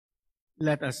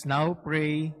Let us now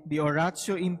pray the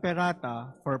Oratio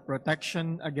Imperata for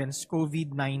protection against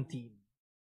COVID-19.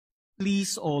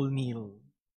 Please all kneel.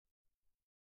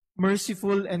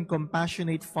 Merciful and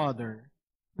compassionate Father,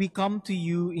 we come to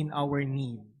you in our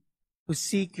need to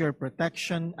seek your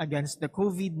protection against the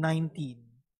COVID-19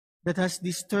 that has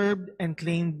disturbed and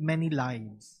claimed many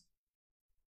lives.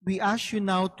 We ask you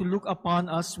now to look upon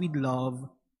us with love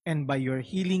and by your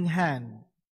healing hand,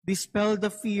 dispel the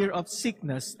fear of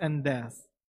sickness and death,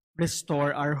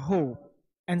 restore our hope,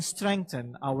 and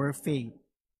strengthen our faith.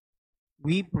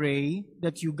 We pray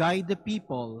that you guide the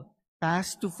people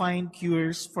tasked to find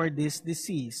cures for this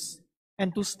disease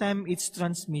and to stem its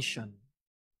transmission.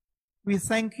 We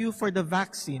thank you for the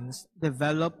vaccines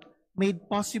developed, made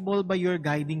possible by your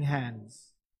guiding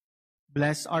hands.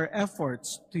 Bless our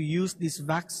efforts to use these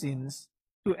vaccines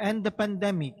to end the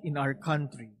pandemic in our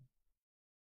country.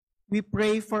 We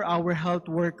pray for our health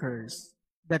workers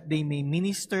that they may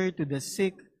minister to the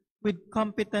sick with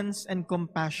competence and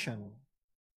compassion.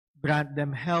 Grant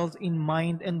them health in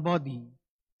mind and body,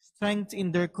 strength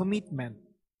in their commitment,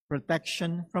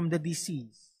 protection from the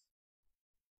disease.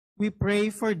 We pray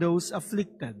for those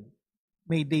afflicted.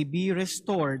 May they be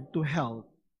restored to health.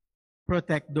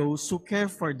 Protect those who care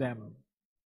for them.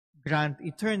 Grant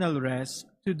eternal rest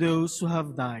to those who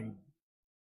have died.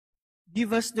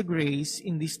 Give us the grace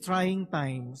in these trying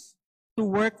times to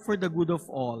work for the good of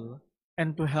all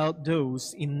and to help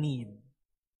those in need.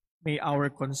 May our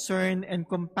concern and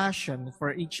compassion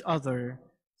for each other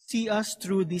see us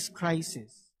through this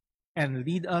crisis and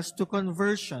lead us to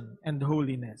conversion and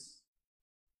holiness.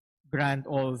 Grant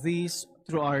all this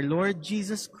through our Lord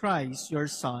Jesus Christ, your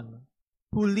Son,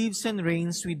 who lives and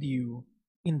reigns with you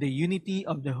in the unity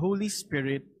of the Holy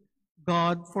Spirit,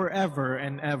 God forever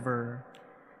and ever.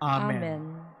 Amen.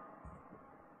 Amen.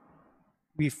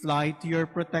 We fly to your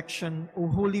protection, O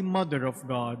Holy Mother of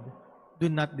God. Do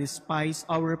not despise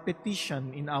our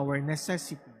petition in our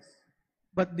necessities,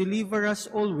 but deliver us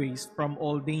always from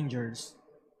all dangers,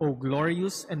 O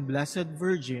glorious and blessed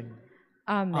Virgin.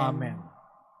 Amen. Amen.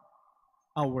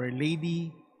 Our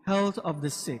Lady, health of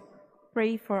the sick,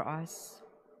 Pray for us.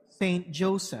 Saint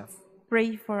Joseph,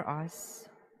 Pray for us.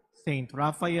 Saint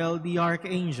Raphael the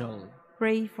Archangel,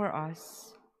 Pray for us.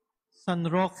 San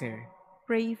Roque,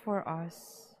 Pray for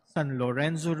us. San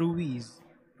Lorenzo Ruiz,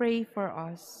 Pray for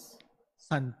us.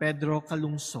 San Pedro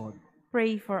Calungsod.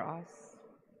 Pray for us.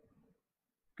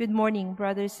 Good morning,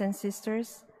 brothers and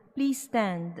sisters. Please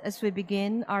stand as we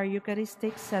begin our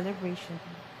Eucharistic celebration.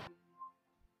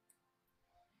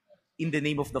 In the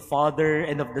name of the Father,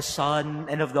 and of the Son,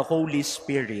 and of the Holy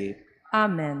Spirit.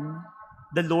 Amen.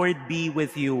 The Lord be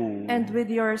with you. And with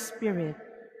your spirit.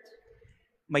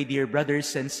 My dear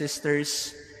brothers and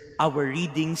sisters, our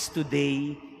readings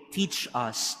today teach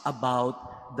us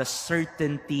about the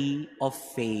certainty of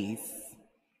faith.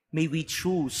 May we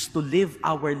choose to live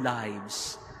our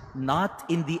lives not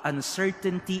in the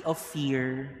uncertainty of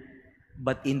fear,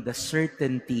 but in the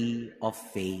certainty of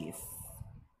faith.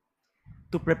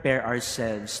 To prepare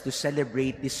ourselves to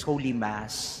celebrate this Holy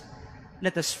Mass,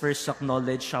 let us first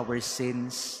acknowledge our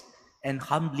sins and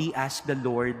humbly ask the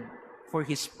Lord for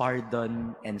His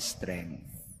pardon and strength.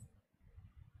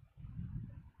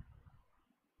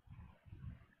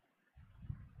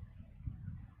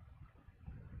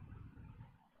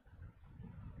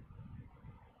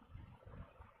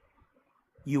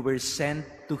 You were sent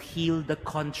to heal the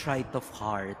contrite of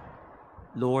heart.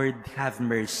 Lord, have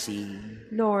mercy.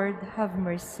 Lord, have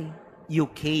mercy. You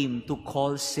came to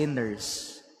call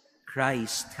sinners.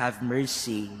 Christ, have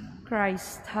mercy.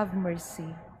 Christ, have mercy.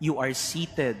 You are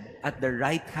seated at the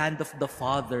right hand of the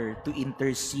Father to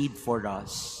intercede for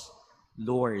us.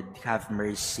 Lord, have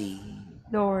mercy.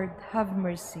 Lord, have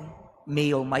mercy.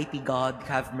 May Almighty God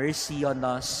have mercy on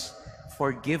us,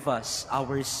 forgive us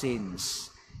our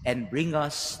sins, and bring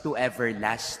us to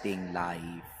everlasting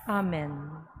life.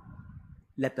 Amen.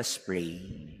 Let us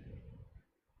pray.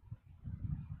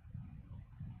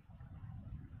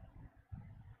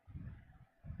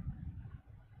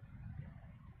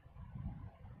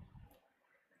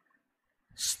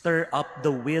 Stir up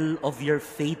the will of your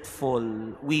faithful,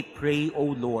 we pray,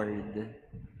 O Lord,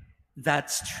 that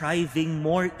striving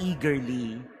more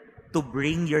eagerly to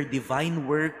bring your divine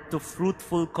work to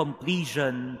fruitful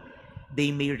completion,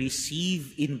 they may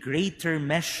receive in greater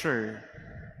measure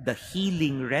the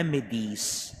healing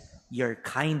remedies your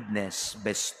kindness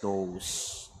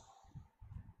bestows.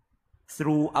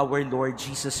 Through our Lord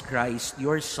Jesus Christ,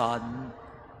 your Son,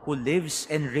 who lives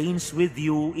and reigns with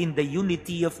you in the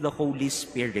unity of the Holy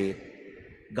Spirit,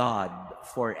 God,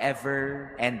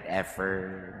 forever and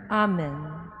ever.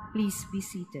 Amen. Please be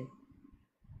seated.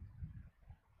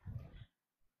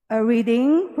 A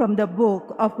reading from the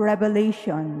book of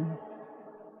Revelation.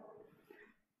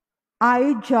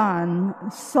 I, John,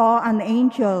 saw an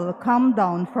angel come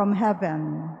down from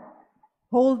heaven,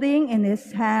 holding in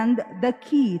his hand the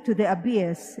key to the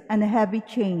abyss and a heavy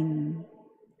chain.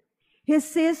 He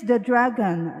seized the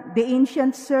dragon, the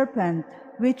ancient serpent,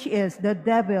 which is the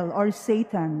devil or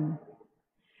Satan,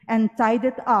 and tied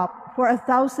it up for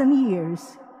 1,000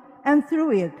 years, and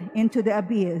threw it into the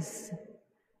abyss,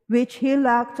 which he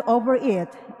locked over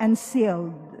it and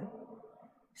sealed,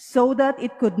 so that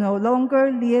it could no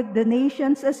longer lead the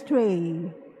nations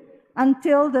astray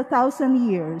until the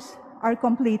 1,000 years are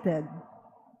completed.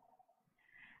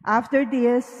 After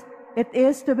this, it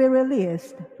is to be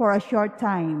released for a short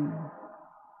time.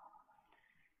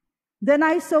 Then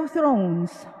I saw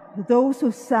thrones. Those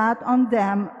who sat on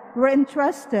them were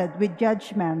entrusted with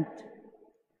judgment.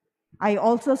 I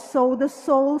also saw the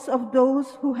souls of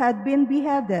those who had been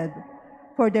beheaded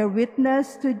for their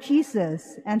witness to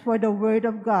Jesus and for the word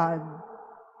of God,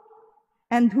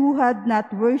 and who had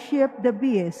not worshipped the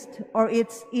beast or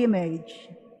its image,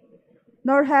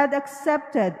 nor had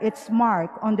accepted its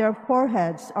mark on their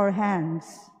foreheads or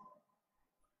hands.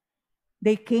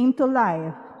 They came to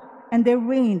life, and they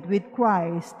reigned with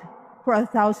Christ for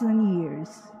 1,000 years.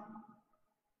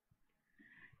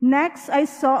 Next, I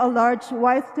saw a large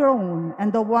white throne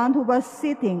and the one who was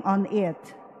sitting on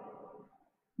it.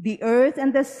 The earth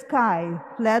and the sky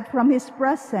fled from his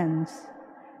presence,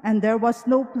 and there was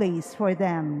no place for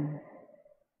them.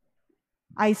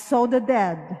 I saw the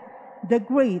dead, the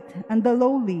great and the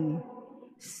lowly,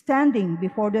 standing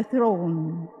before the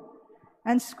throne,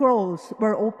 and scrolls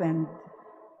were opened.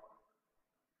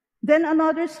 Then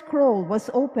another scroll was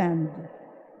opened,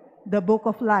 the book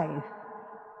of life.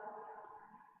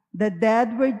 The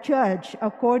dead were judged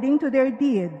according to their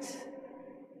deeds,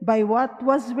 by what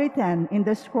was written in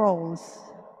the scrolls.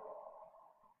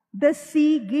 The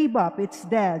sea gave up its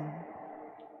dead.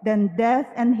 Then death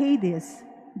and Hades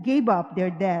gave up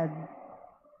their dead.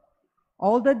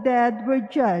 All the dead were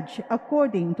judged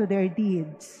according to their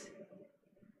deeds.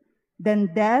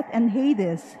 Then death and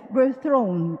Hades were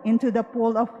thrown into the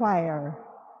pool of fire.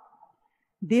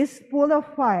 This pool of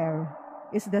fire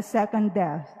is the second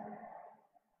death.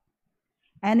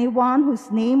 Anyone whose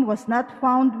name was not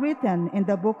found written in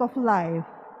the book of life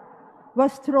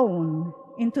was thrown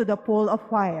into the pool of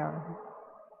fire.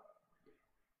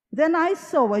 Then I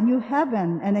saw a new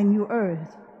heaven and a new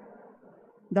earth.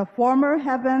 The former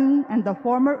heaven and the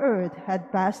former earth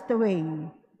had passed away,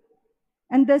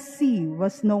 and the sea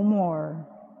was no more.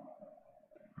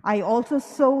 I also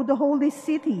saw the holy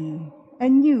city, a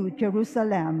new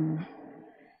Jerusalem,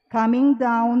 coming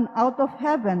down out of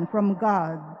heaven from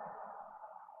God,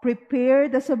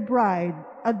 prepared as a bride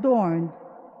adorned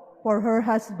for her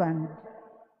husband.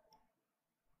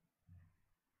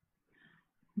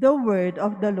 The word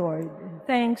of the Lord.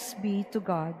 Thanks be to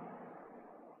God.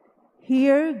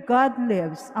 Here God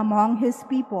lives among his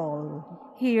people.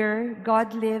 Here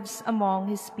God lives among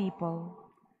his people.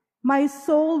 My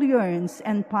soul yearns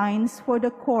and pines for the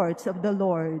courts of the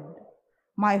Lord.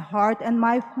 My heart and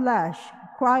my flesh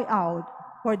cry out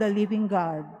for the living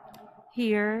God.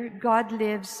 Here God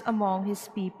lives among his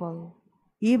people.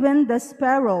 Even the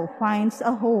sparrow finds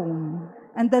a home,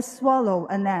 and the swallow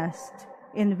a nest,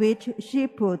 in which she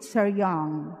puts her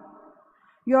young.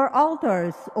 Your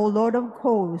altars, O Lord of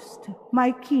hosts,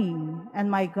 my King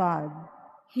and my God.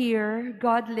 Here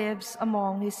God lives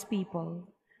among his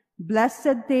people.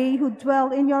 Blessed they who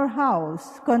dwell in your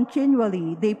house,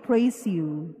 continually they praise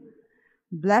you.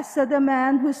 Blessed the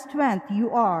man whose strength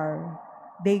you are.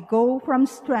 They go from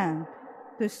strength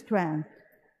to strength.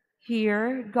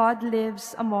 Here God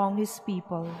lives among his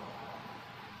people.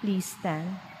 Please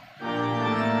stand.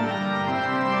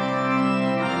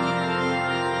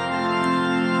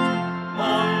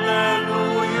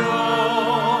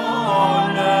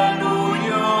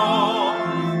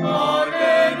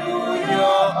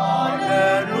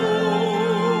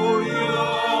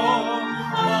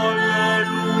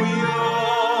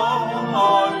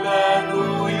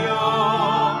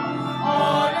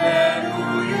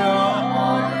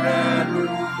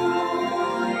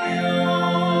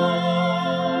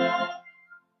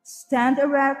 Stand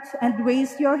erect and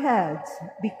raise your heads,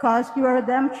 because your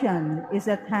redemption is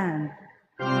at hand.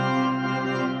 Alleluia,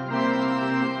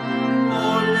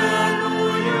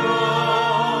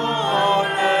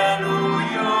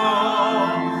 alleluia.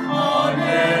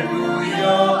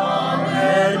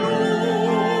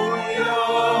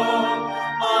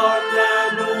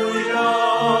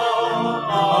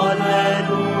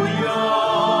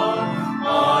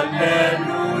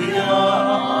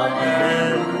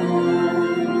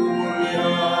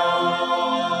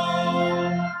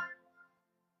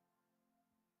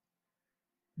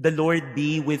 The Lord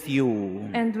be with you.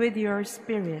 And with your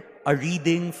spirit. A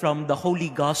reading from the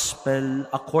Holy Gospel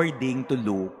according to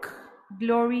Luke.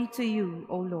 Glory to you,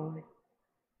 O Lord.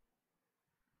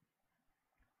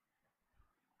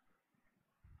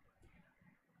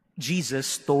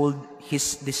 Jesus told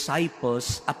his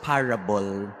disciples a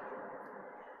parable.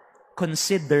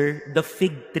 Consider the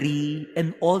fig tree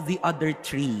and all the other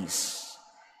trees.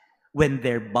 When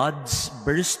their buds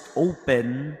burst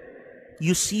open,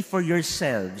 you see for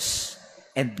yourselves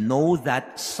and know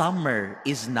that summer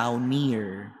is now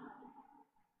near.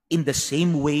 In the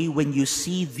same way, when you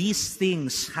see these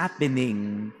things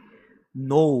happening,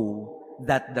 know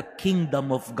that the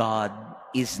kingdom of God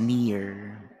is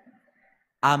near.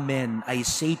 Amen, I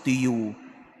say to you,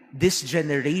 this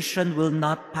generation will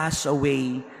not pass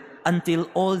away until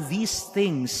all these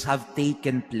things have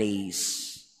taken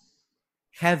place.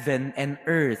 Heaven and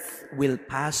earth will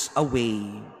pass away,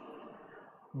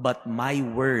 but my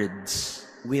words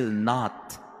will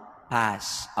not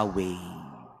pass away.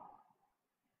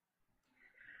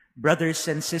 Brothers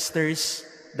and sisters,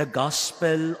 the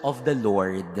Gospel of the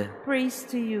Lord. Praise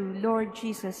to you, Lord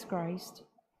Jesus Christ.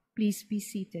 Please be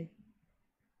seated.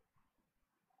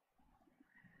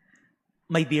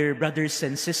 My dear brothers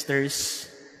and sisters,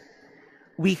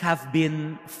 we have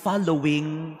been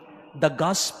following the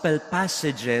Gospel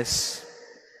passages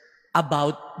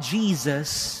about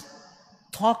Jesus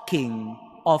talking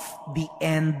of the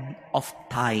end of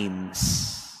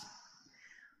times.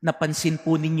 Napansin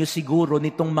po ninyo siguro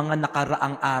nitong mga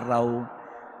nakaraang araw,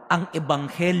 ang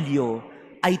Ebanghelyo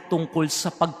ay tungkol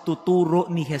sa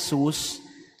pagtuturo ni Jesus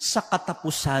sa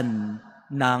katapusan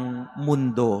ng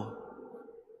mundo.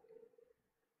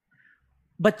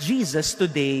 But Jesus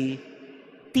today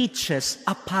teaches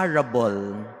a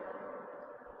parable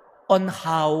on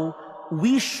how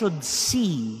we should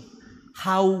see,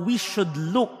 how we should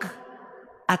look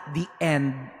at the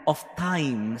end of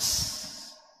times.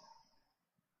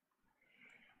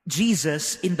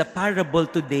 Jesus, in the parable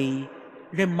today,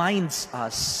 reminds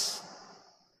us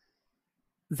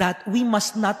that we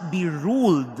must not be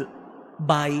ruled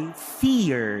by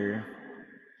fear.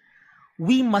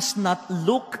 We must not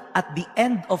look at the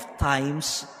end of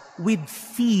times with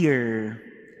fear,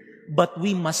 but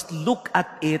we must look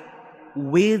at it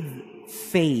with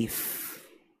faith.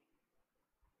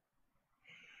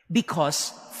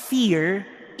 Because fear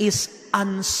is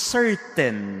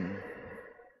uncertain.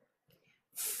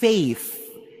 Faith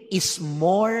is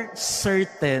more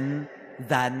certain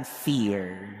than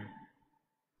fear.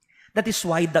 That is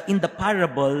why in the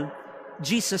parable,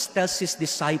 Jesus tells his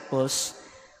disciples,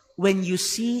 when you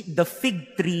see the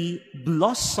fig tree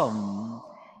blossom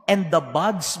and the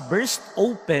buds burst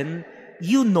open,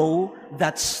 you know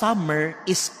that summer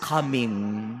is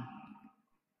coming.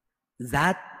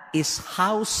 That is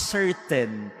how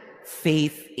certain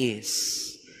faith is.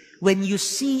 When you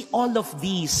see all of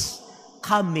these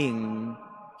coming,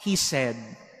 he said,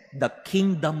 the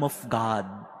kingdom of God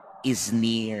is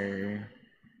near.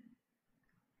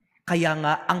 Kaya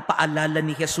nga, ang paalala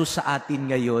ni Jesus sa atin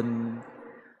ngayon,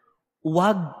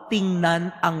 huwag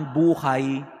tingnan ang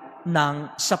buhay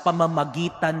sa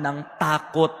pamamagitan ng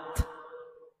takot.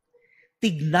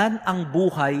 Tignan ang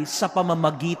buhay sa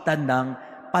pamamagitan ng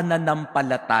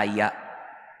pananampalataya.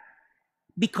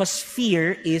 Because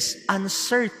fear is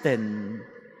uncertain.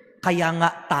 Kaya nga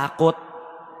takot.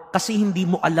 Kasi hindi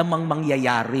mo alam ang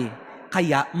mangyayari.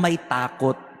 Kaya may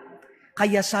takot.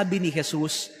 Kaya sabi ni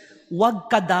Jesus, huwag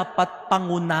ka dapat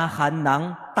pangunahan ng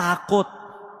takot.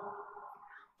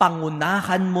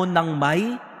 Pangunahan mo ng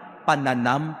may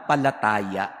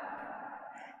pananampalataya.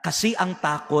 Kasi ang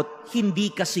takot,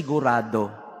 hindi ka sigurado.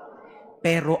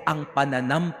 Pero ang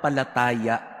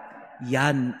pananampalataya,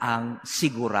 yan ang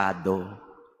sigurado.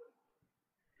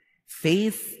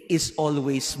 Faith is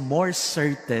always more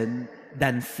certain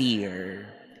than fear.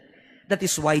 That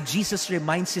is why Jesus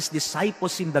reminds his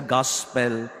disciples in the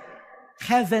gospel,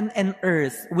 heaven and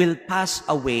earth will pass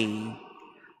away,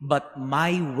 but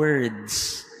my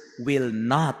words will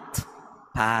not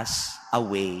pass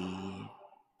away.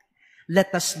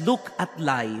 Let us look at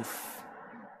life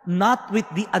not with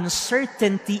the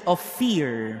uncertainty of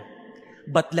fear,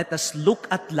 but let us look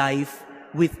at life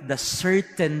with the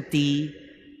certainty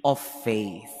of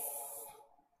faith.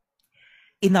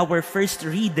 In our first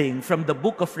reading from the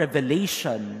book of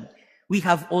Revelation, we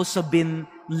have also been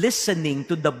listening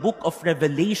to the book of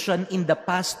Revelation in the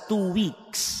past 2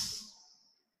 weeks.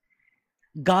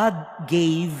 God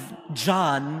gave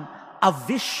John a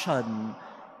vision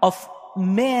of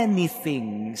many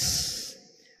things,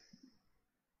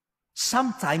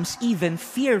 sometimes even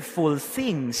fearful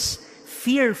things,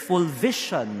 fearful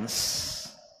visions.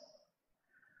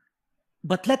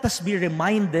 But let us be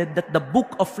reminded that the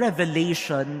book of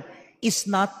Revelation is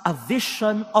not a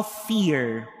vision of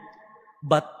fear,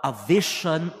 but a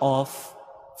vision of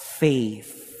faith.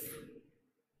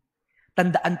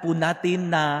 Tandaan po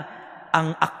natin na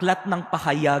ang aklat ng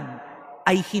pahayag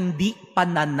ay hindi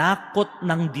pananakot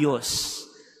ng Diyos,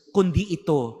 kundi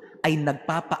ito ay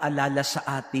nagpapaalala sa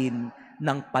atin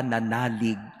ng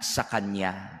pananalig sa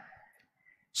Kanya.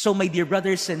 So my dear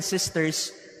brothers and sisters,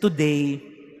 today,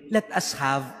 let us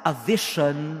have a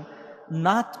vision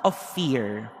not of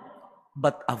fear,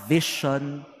 but a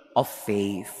vision of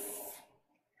faith.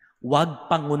 Huwag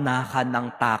pangunahan ng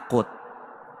takot.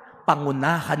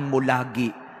 Pangunahan mo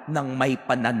lagi ng may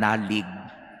pananalig.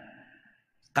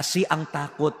 Kasi ang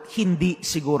takot hindi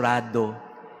sigurado,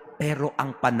 pero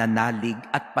ang pananalig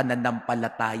at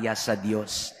pananampalataya sa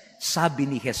Diyos, sabi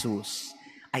ni Jesus,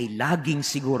 ay laging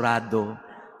sigurado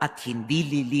at hindi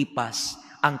lilipas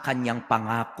ang kanyang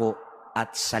pangako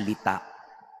at salita.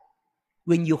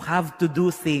 When you have to do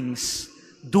things,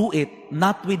 do it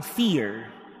not with fear,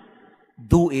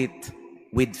 do it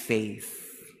with faith.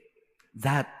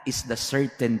 That is the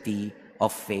certainty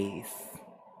of faith.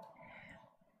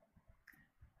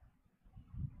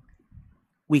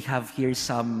 We have here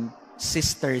some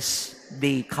sisters.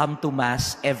 They come to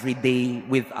Mass every day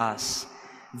with us.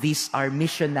 These are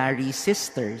missionary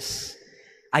sisters.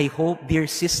 I hope, dear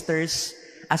sisters,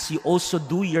 as you also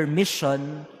do your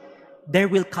mission,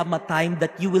 there will come a time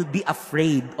that you will be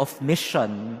afraid of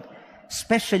mission,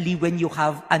 especially when you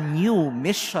have a new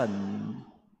mission.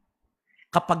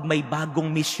 Kapag may bagong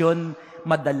misyon,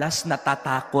 madalas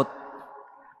natatakot.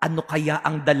 Ano kaya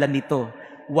ang dala nito?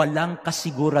 Walang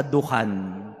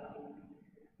kasiguraduhan.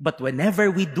 But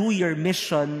whenever we do your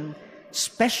mission,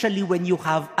 especially when you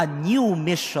have a new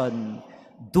mission,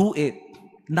 do it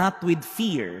not with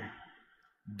fear.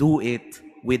 Do it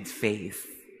with faith.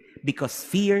 Because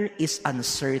fear is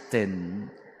uncertain,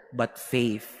 but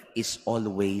faith is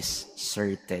always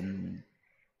certain.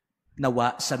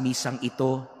 Nawa sa misang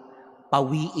ito,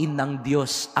 pawiin ng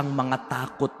Diyos ang mga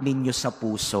takot ninyo sa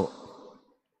puso.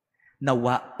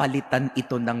 Nawa palitan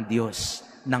ito ng Diyos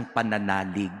ng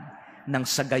pananalig. Nang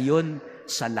sa gayon,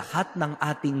 sa lahat ng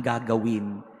ating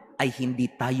gagawin, ay hindi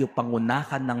tayo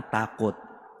pangunahan ng takot,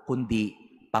 kundi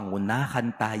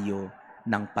pangunahan tayo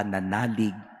ng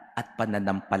pananalig at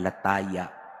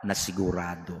pananampalataya na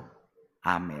sigurado.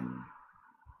 Amen.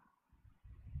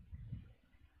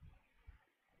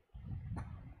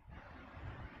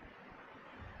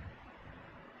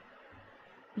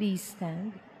 Please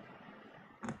stand.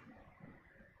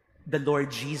 The Lord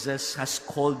Jesus has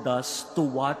called us to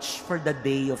watch for the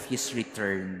day of His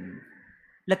return.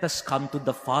 Let us come to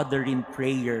the Father in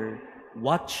prayer,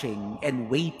 watching and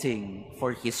waiting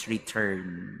for His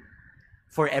return.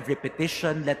 For every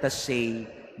petition, let us say,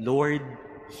 Lord,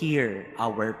 hear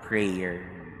our prayer.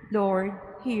 Lord,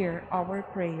 hear our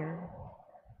prayer.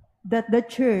 That the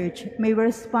Church may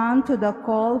respond to the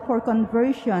call for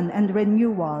conversion and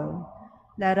renewal,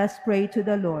 let us pray to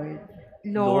the Lord.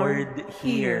 Lord,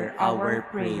 hear our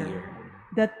prayer.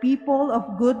 That people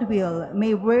of goodwill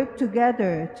may work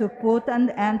together to put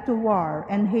an end to war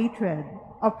and hatred,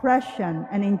 oppression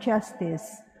and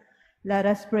injustice, let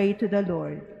us pray to the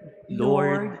Lord.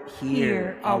 Lord,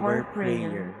 hear our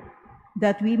prayer.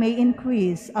 That we may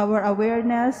increase our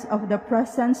awareness of the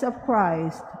presence of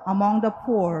Christ among the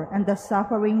poor and the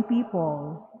suffering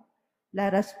people,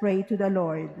 let us pray to the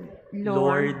Lord.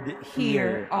 Lord,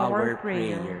 hear our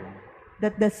prayer.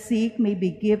 That the sick may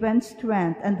be given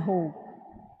strength and hope,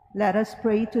 let us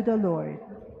pray to the Lord.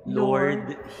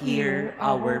 Lord, hear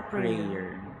our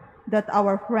prayer. That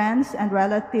our friends and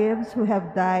relatives who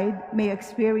have died may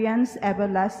experience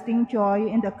everlasting joy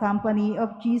in the company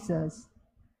of Jesus,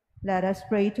 let us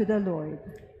pray to the Lord.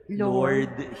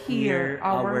 Lord, hear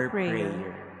our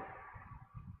prayer.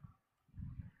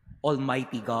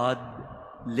 Almighty God,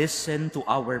 listen to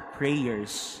our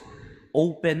prayers.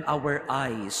 Open our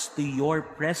eyes to your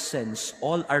presence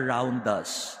all around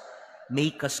us.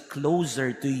 Make us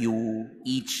closer to you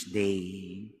each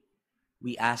day.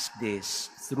 We ask this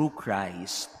through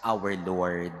Christ our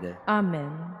Lord.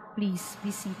 Amen. Please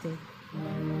be seated.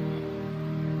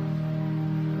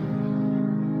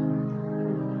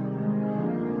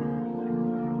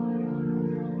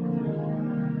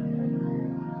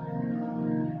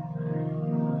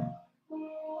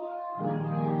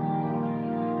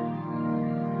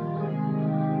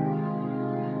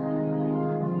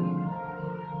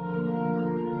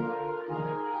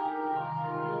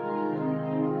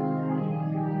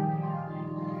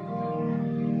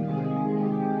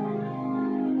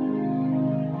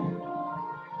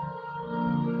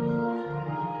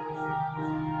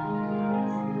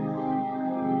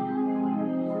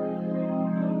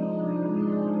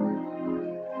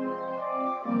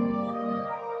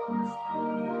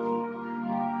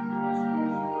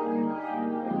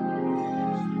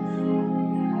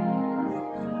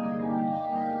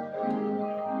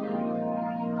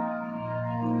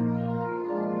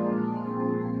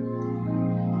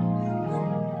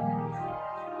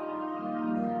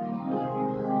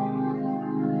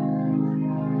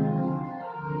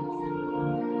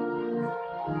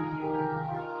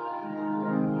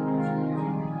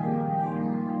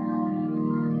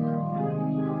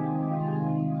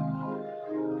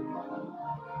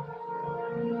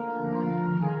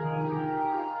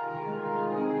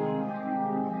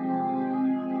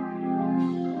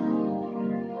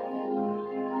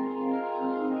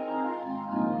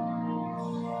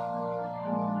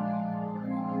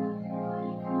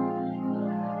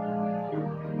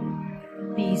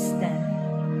 Please stand.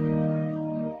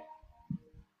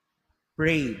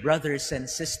 Pray, brothers and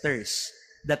sisters,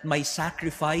 that my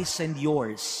sacrifice and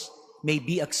yours may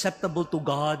be acceptable to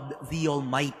God, the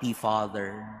Almighty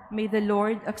Father. May the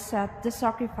Lord accept the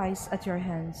sacrifice at your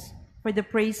hands for the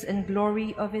praise and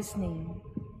glory of his name,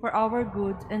 for our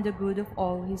good and the good of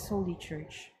all his holy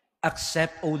church.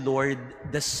 Accept, O Lord,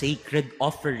 the sacred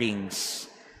offerings,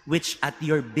 which at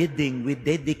your bidding we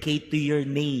dedicate to your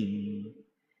name,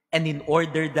 and in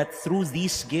order that through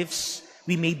these gifts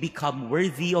we may become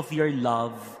worthy of your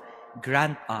love,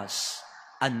 grant us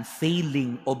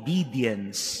unfailing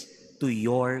obedience to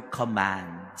your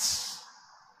commands.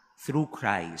 Through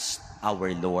Christ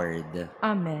our Lord.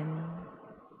 Amen.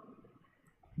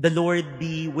 The Lord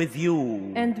be with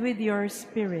you. And with your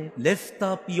spirit. Lift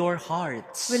up your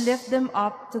hearts. We lift them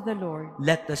up to the Lord.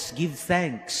 Let us give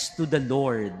thanks to the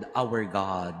Lord our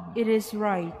God. It is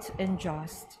right and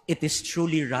just. It is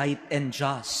truly right and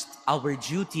just, our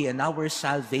duty and our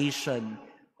salvation,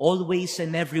 always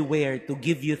and everywhere to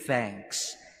give you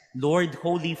thanks. Lord,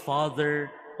 Holy Father,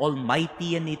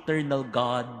 Almighty and eternal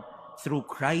God, through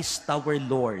Christ our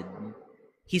Lord.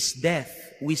 His death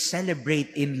we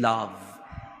celebrate in love.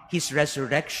 His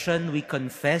resurrection we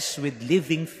confess with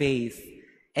living faith,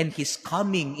 and his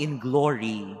coming in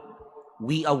glory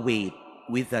we await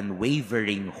with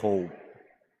unwavering hope.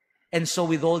 And so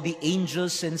with all the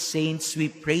angels and saints we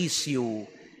praise you,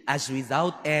 as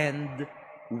without end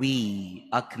we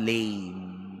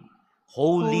acclaim.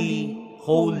 Holy,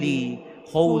 holy,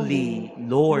 holy,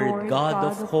 Lord God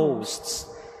of hosts,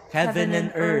 heaven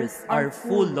and earth are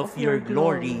full of your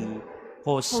glory.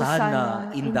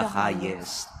 Hosanna in the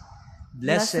highest.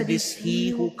 Blessed is he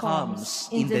who comes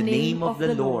in the name of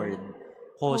the Lord.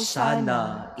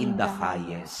 Hosanna in the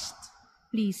highest.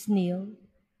 Please kneel.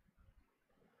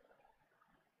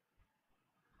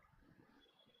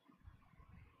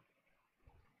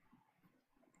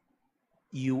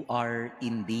 You are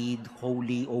indeed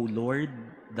holy, O Lord,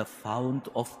 the fount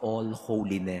of all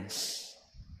holiness.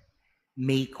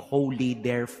 Make holy,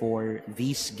 therefore,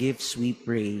 these gifts, we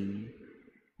pray,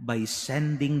 by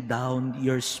sending down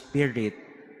your Spirit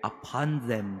upon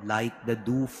them like the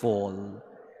dewfall,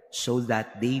 so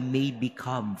that they may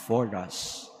become for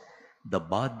us the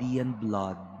body and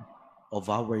blood of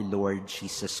our Lord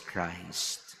Jesus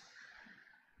Christ.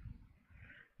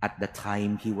 At the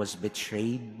time he was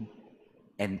betrayed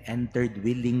and entered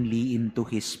willingly into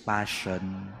his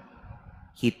passion,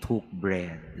 he took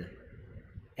bread,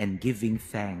 and giving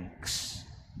thanks,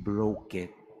 broke it,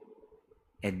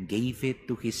 and gave it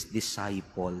to his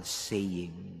disciples,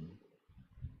 saying,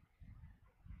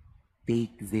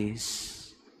 "Take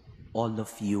this, all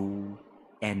of you,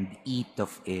 and eat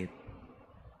of it,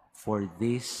 for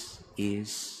this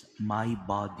is my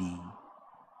body,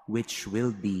 which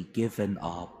will be given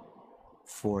up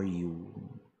for you."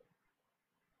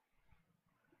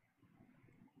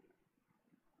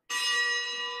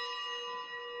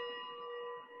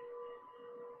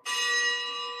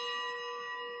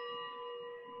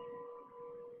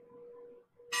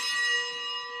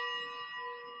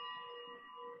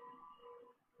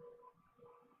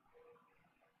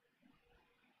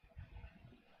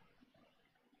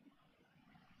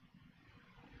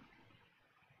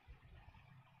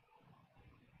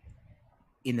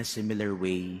 In a similar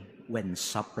way, when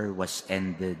supper was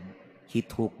ended, he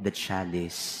took the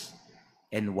chalice,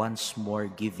 and once more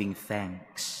giving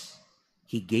thanks,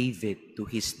 he gave it to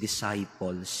his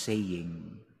disciples,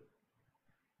 saying,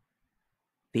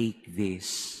 "Take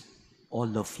this,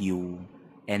 all of you,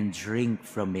 and drink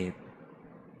from it,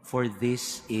 for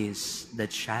this is the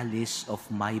chalice of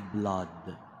my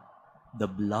blood, the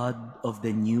blood of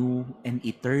the new and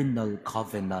eternal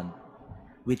covenant,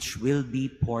 which will be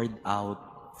poured out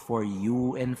for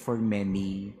you and for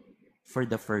many for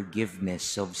the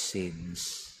forgiveness of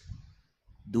sins.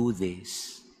 Do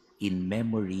this in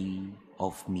memory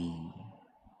of me."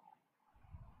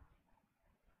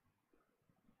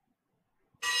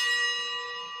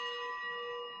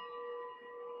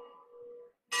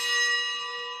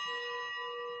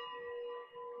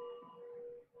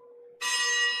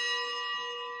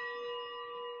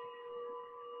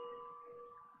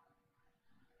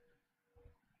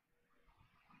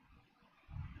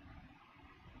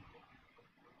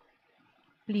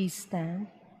 Please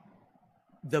stand.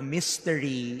 The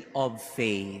mystery of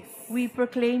faith. We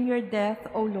proclaim your death,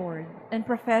 O Lord, and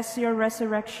profess your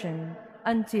resurrection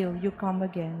until you come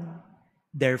again.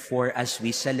 Therefore, as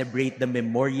we celebrate the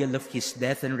memorial of his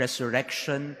death and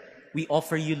resurrection, we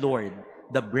offer you, Lord,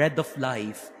 the bread of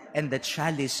life and the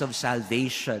chalice of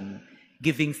salvation,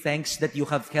 giving thanks that you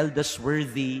have held us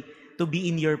worthy to be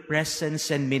in your presence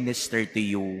and minister to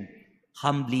you.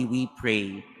 Humbly we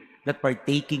pray that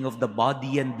partaking of the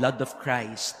body and blood of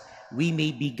Christ, we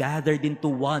may be gathered into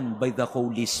one by the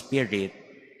Holy Spirit.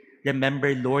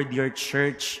 Remember, Lord, your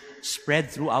church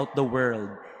spread throughout the world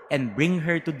and bring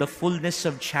her to the fullness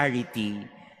of charity,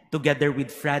 together with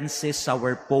Francis,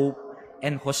 our Pope,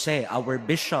 and Jose, our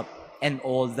Bishop, and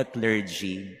all the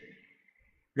clergy.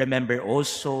 Remember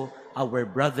also our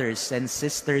brothers and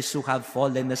sisters who have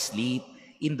fallen asleep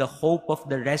in the hope of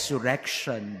the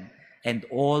resurrection, and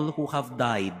all who have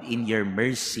died in your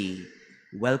mercy.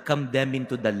 Welcome them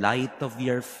into the light of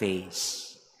your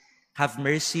face. Have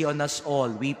mercy on us all,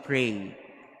 we pray,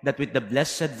 that with the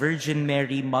Blessed Virgin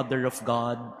Mary, Mother of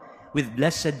God, with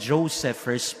Blessed Joseph,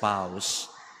 her spouse,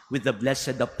 with the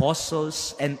blessed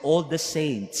apostles and all the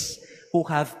saints who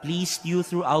have pleased you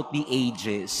throughout the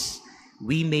ages,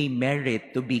 we may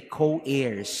merit to be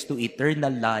co-heirs to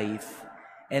eternal life,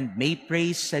 and may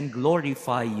praise and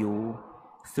glorify you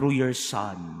through your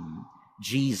Son,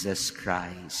 Jesus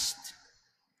Christ.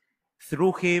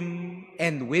 Through him,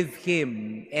 and with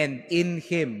him, and in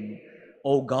him,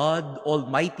 O God,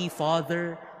 Almighty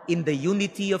Father, in the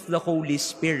unity of the Holy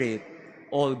Spirit,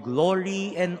 all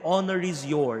glory and honor is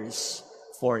yours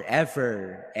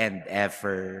forever and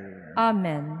ever.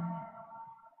 Amen.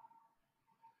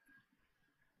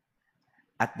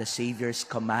 At the Savior's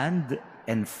command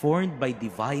and formed by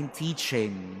divine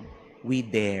teaching, we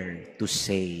dare to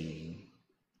say,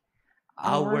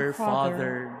 Our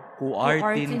Father, who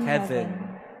art in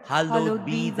heaven, hallowed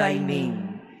be thy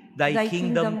name. Thy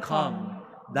kingdom come,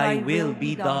 thy will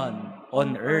be done,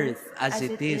 on earth as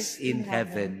it is in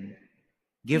heaven.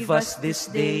 Give us this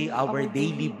day our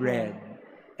daily bread,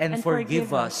 and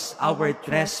forgive us our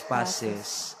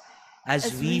trespasses,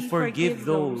 as we forgive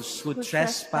those who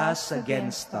trespass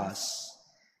against us.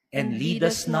 And lead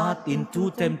us not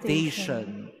into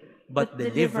temptation, but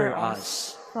deliver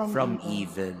us from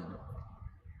evil.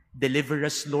 Deliver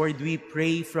us, Lord, we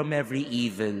pray, from every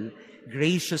evil.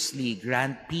 Graciously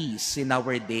grant peace in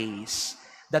our days,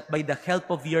 that by the help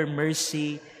of your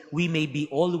mercy we may be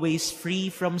always free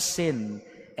from sin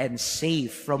and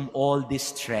safe from all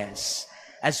distress,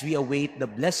 as we await the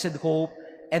blessed hope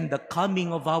and the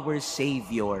coming of our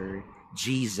Savior,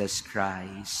 Jesus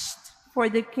Christ. For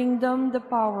the kingdom, the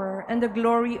power, and the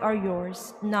glory are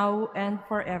yours, now and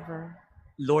forever.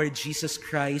 Lord Jesus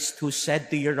Christ, who said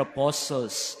to your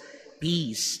apostles,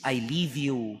 Peace I leave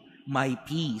you, my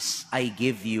peace I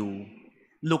give you.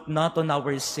 Look not on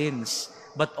our sins,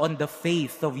 but on the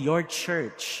faith of your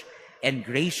church, and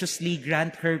graciously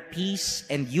grant her peace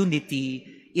and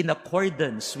unity in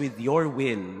accordance with your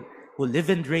will, who live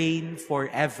and reign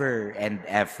forever and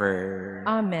ever.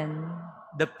 Amen.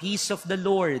 The peace of the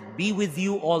Lord be with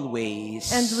you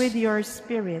always. And with your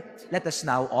spirit. Let us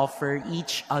now offer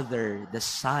each other the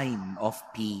sign of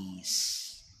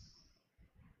peace.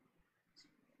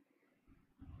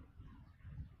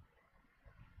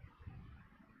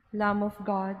 Lamb of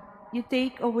God, you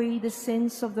take away the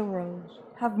sins of the world.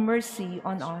 Have mercy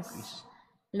on us.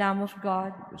 Lamb of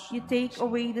God, you take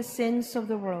away the sins of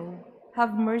the world.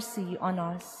 Have mercy on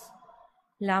us.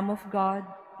 Lamb of God,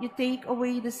 you take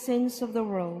away the sins of the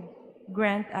world.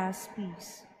 Grant us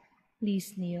peace.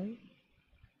 Please kneel.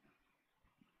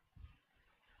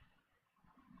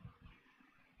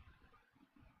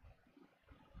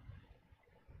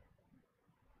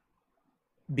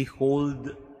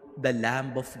 Behold the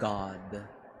Lamb of God.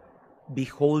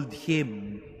 Behold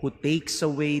him who takes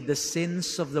away the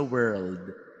sins of the world.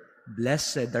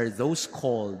 Blessed are those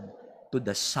called to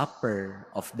the supper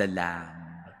of the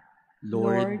Lamb.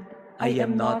 Lord, I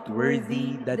am not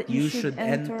worthy that you should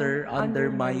enter under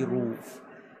my roof,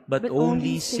 but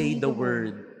only say the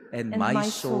word, and my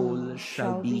soul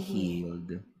shall be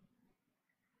healed.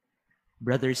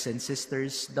 Brothers and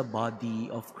sisters, the body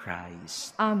of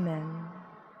Christ. Amen.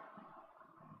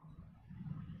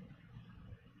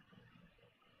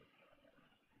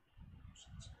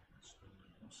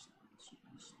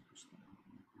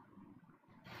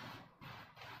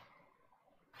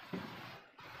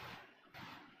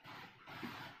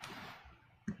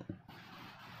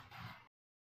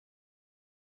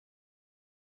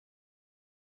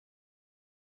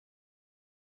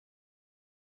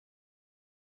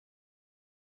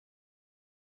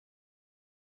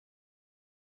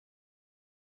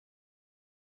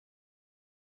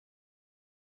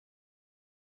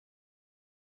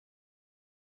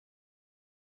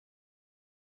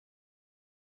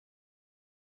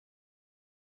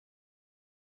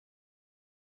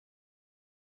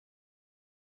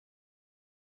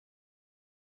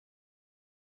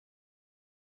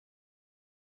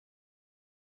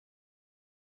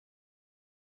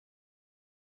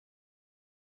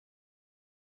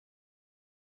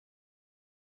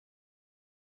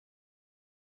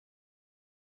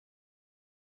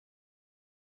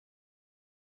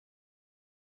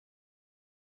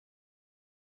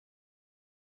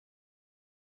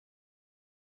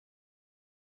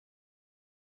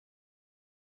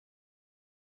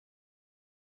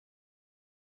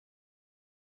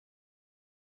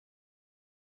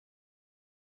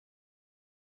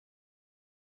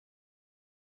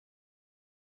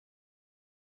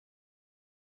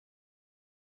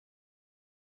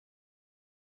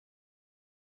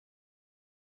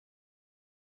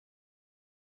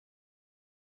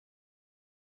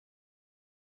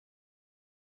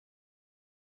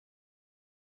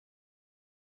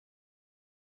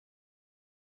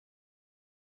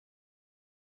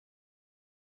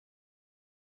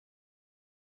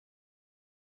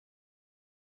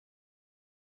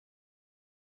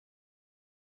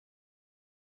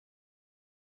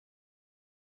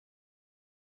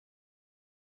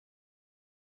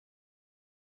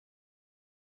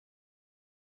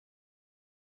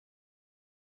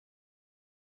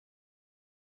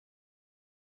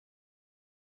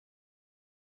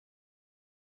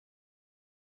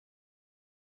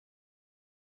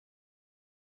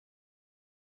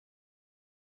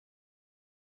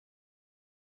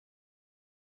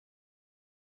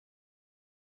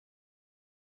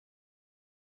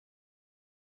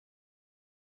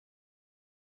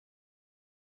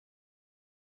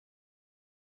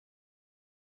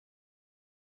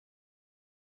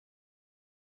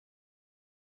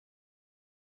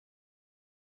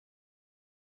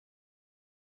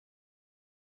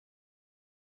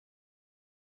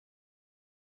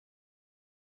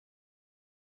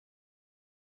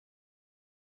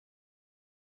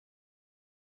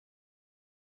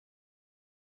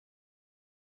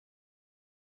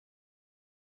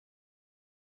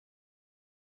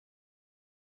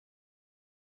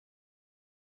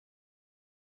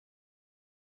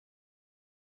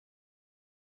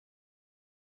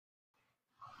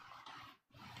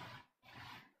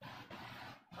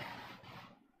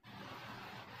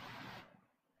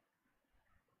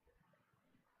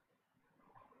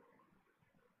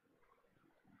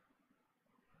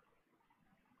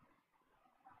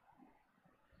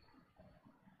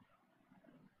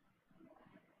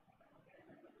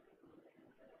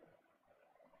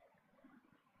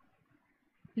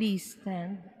 Please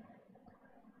stand.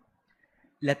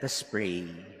 Let us pray.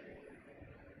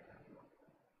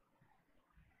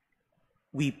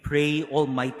 We pray,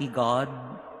 Almighty God,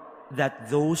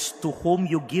 that those to whom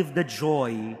you give the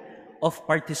joy of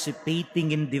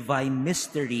participating in divine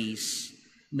mysteries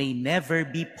may never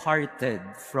be parted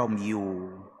from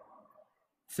you.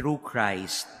 Through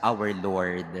Christ our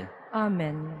Lord.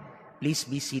 Amen. Please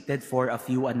be seated for a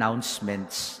few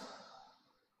announcements.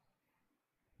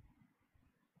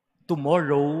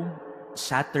 Tomorrow,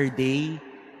 Saturday,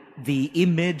 the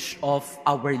image of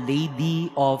Our Lady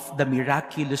of the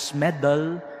Miraculous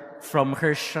Medal from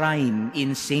her shrine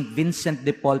in St. Vincent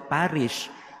de Paul Parish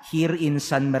here in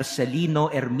San Marcelino,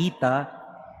 Ermita,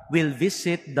 will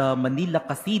visit the Manila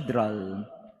Cathedral.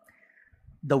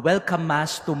 The welcome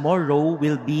Mass tomorrow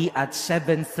will be at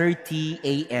 7:30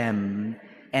 a.m.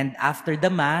 And after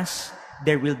the Mass,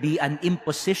 there will be an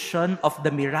imposition of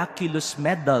the Miraculous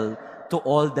Medal to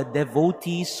all the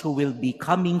devotees who will be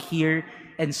coming here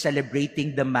and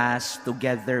celebrating the Mass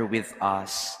together with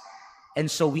us.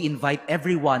 And so we invite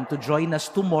everyone to join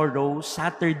us tomorrow,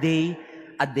 Saturday,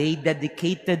 a day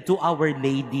dedicated to Our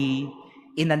Lady,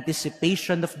 in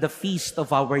anticipation of the feast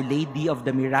of Our Lady of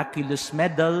the Miraculous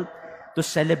Medal, to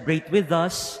celebrate with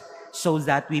us so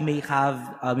that we may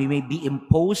be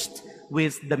imposed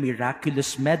with the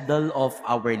miraculous medal of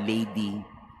Our Lady.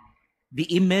 The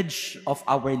image of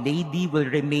Our Lady will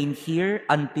remain here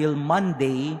until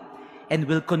Monday and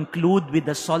will conclude with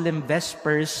the solemn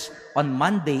vespers on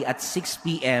Monday at 6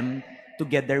 p.m.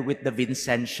 together with the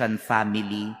Vincentian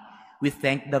family. We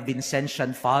thank the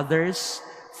Vincentian Fathers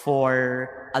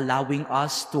for allowing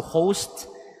us to host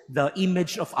the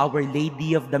image of Our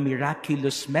Lady of the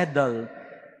Miraculous Medal,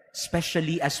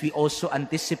 especially as we also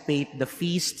anticipate the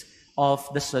feast of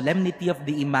the Solemnity of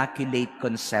the Immaculate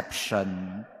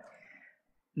Conception.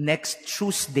 Next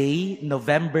Tuesday,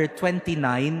 November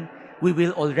 29, we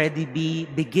will already be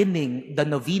beginning the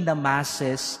Novena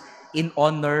Masses in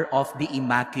honor of the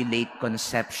Immaculate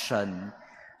Conception.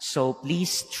 So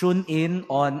please tune in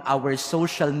on our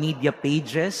social media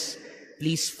pages.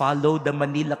 Please follow the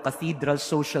Manila Cathedral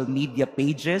social media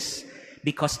pages,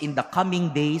 because in the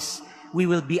coming days, we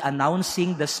will be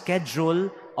announcing the schedule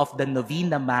of the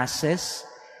Novena Masses,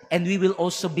 and we will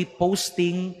also be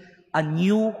posting a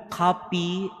new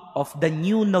copy of the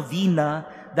new novena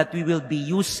that we will be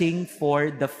using for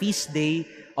the feast day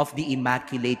of the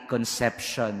Immaculate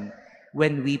Conception.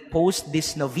 When we post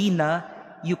this novena,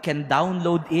 you can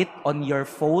download it on your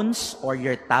phones or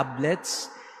your tablets,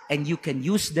 and you can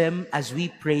use them as we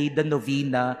pray the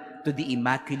novena to the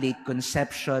Immaculate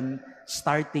Conception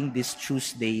starting this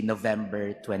Tuesday,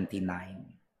 November 29.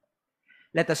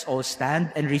 Let us all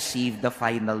stand and receive the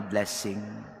final blessing.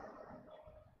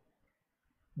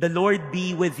 The Lord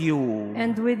be with you.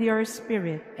 And with your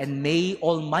spirit. And may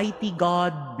Almighty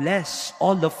God bless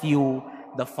all of you,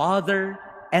 the Father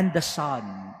and the Son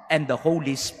and the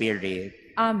Holy Spirit.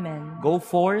 Amen. Go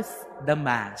forth, the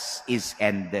Mass is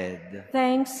ended.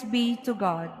 Thanks be to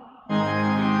God.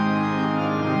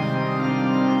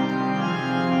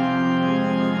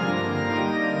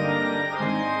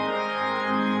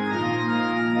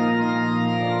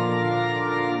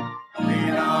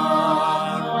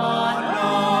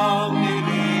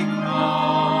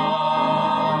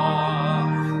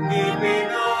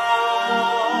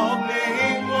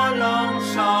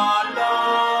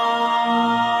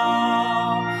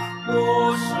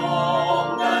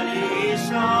 Pusong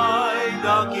dalisay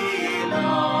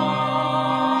dakila.